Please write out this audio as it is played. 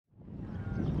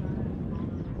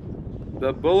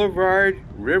The Boulevard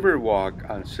Riverwalk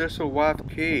on Sisselwath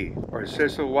Key, or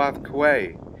Sisselwath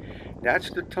Quay. That's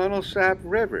the Tonal Sap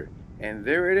River, and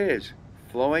there it is,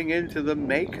 flowing into the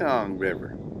Mekong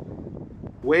River.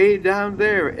 Way down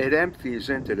there, it empties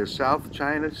into the South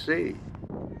China Sea.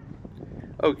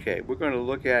 Okay, we're going to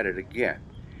look at it again.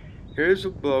 Here's a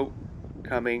boat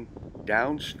coming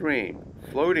downstream,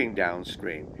 floating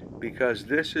downstream, because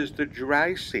this is the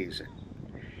dry season.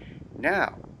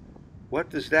 Now, what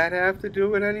does that have to do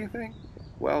with anything?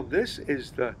 Well, this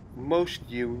is the most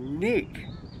unique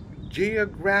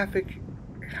geographic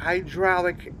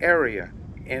hydraulic area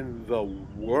in the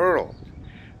world,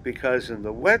 because in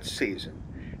the wet season,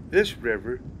 this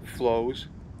river flows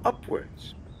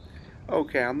upwards.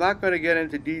 Okay, I'm not going to get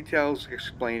into details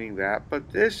explaining that, but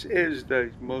this is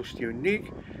the most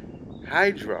unique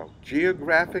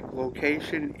geographic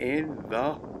location in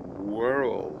the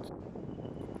world.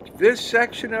 This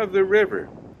section of the river,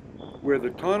 where the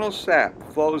Tonal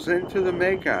Sap flows into the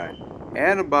Mekong,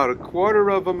 and about a quarter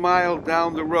of a mile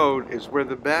down the road is where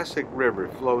the Bassac River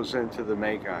flows into the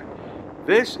Mekong.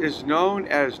 This is known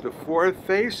as the Four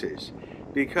Faces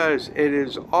because it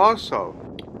is also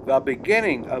the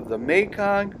beginning of the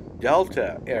Mekong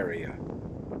Delta area.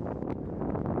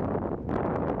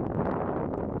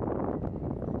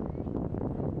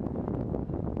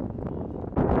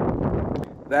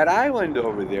 That island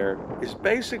over there is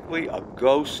basically a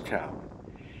ghost town.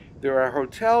 There are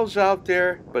hotels out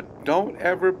there, but don't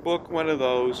ever book one of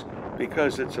those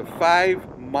because it's a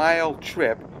 5-mile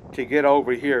trip to get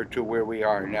over here to where we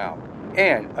are now,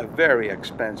 and a very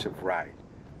expensive ride.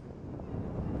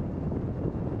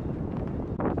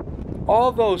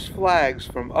 All those flags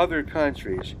from other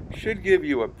countries should give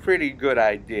you a pretty good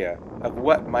idea of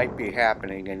what might be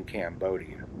happening in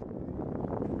Cambodia.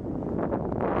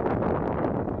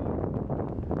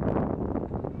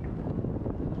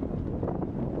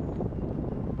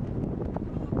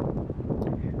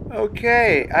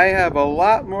 Okay, I have a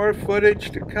lot more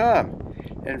footage to come.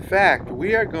 In fact,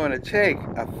 we are going to take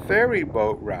a ferry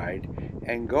boat ride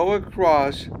and go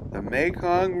across the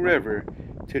Mekong River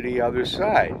to the other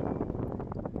side.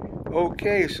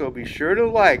 Okay, so be sure to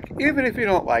like, even if you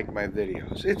don't like my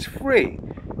videos. It's free.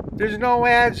 There's no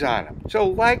ads on them. So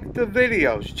like the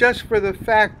videos just for the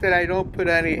fact that I don't put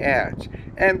any ads.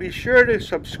 And be sure to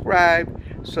subscribe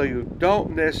so you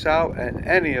don't miss out on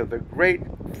any of the great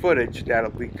footage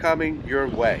that'll be coming your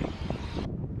way.